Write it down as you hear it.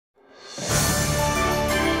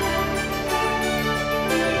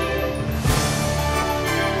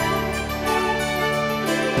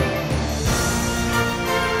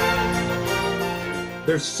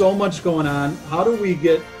there's so much going on. How do we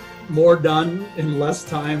get more done in less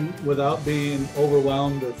time without being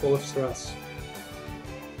overwhelmed or full of stress?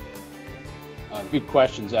 Good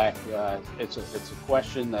question, Zach. It's a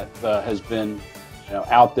question that has been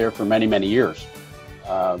out there for many, many years.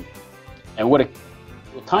 And what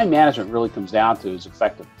time management really comes down to is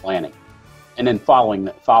effective planning, and then following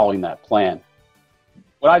that plan.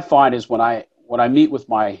 What I find is when I meet with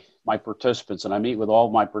my participants, and I meet with all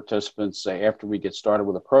of my participants after we get started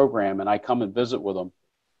with a program, and I come and visit with them,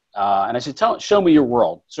 and I say, show me your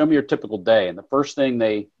world, show me your typical day. And the first thing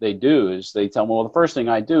they do is they tell me, well, the first thing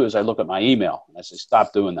I do is I look at my email, and I say,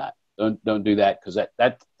 stop doing that. Don't do that, because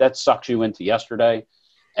that sucks you into yesterday,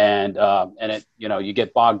 and it you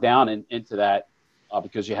get bogged down into that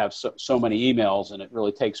because you have so many emails, and it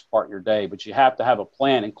really takes apart your day. But you have to have a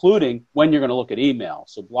plan, including when you're going to look at email.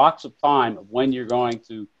 So blocks of time of when you're going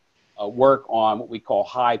to work on what we call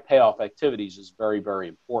high payoff activities is very, very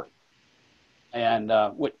important. And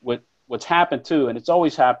what's happened too, and it's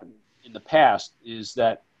always happened in the past, is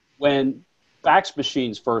that when fax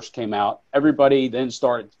machines first came out, everybody then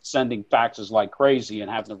started sending faxes like crazy and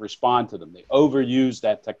having to respond to them. They overused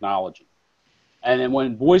that technology. And then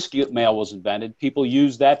when voicemail was invented, people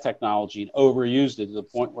used that technology and overused it to the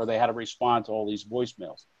point where they had to respond to all these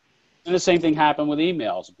voicemails. And the same thing happened with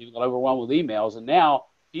emails. And people got overwhelmed with emails, and now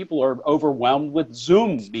people are overwhelmed with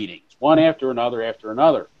Zoom meetings, one after another after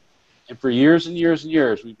another. And for years and years and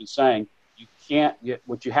years, we've been saying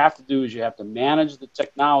what you have to do is you have to manage the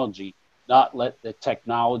technology, not let the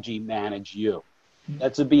technology manage you.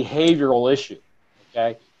 That's a behavioral issue,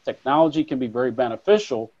 okay? Technology can be very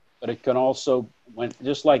beneficial, but it can also,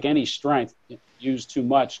 just like any strength, used too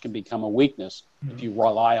much can become a weakness if you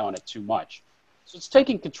rely on it too much. So it's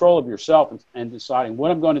taking control of yourself and deciding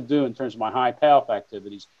what I'm going to do in terms of my high payoff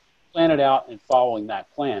activities, plan it out, and following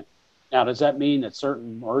that plan. Now, does that mean that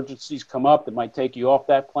certain emergencies come up that might take you off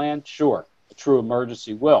that plan? Sure, a true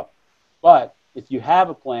emergency will. But if you have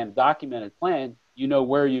a plan, a documented plan, you know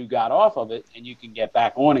where you got off of it, and you can get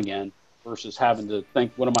back on again versus having to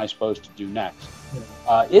think, what am I supposed to do next?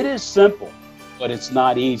 It is simple, but it's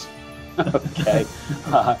not easy. Okay,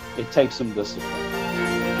 it takes some discipline.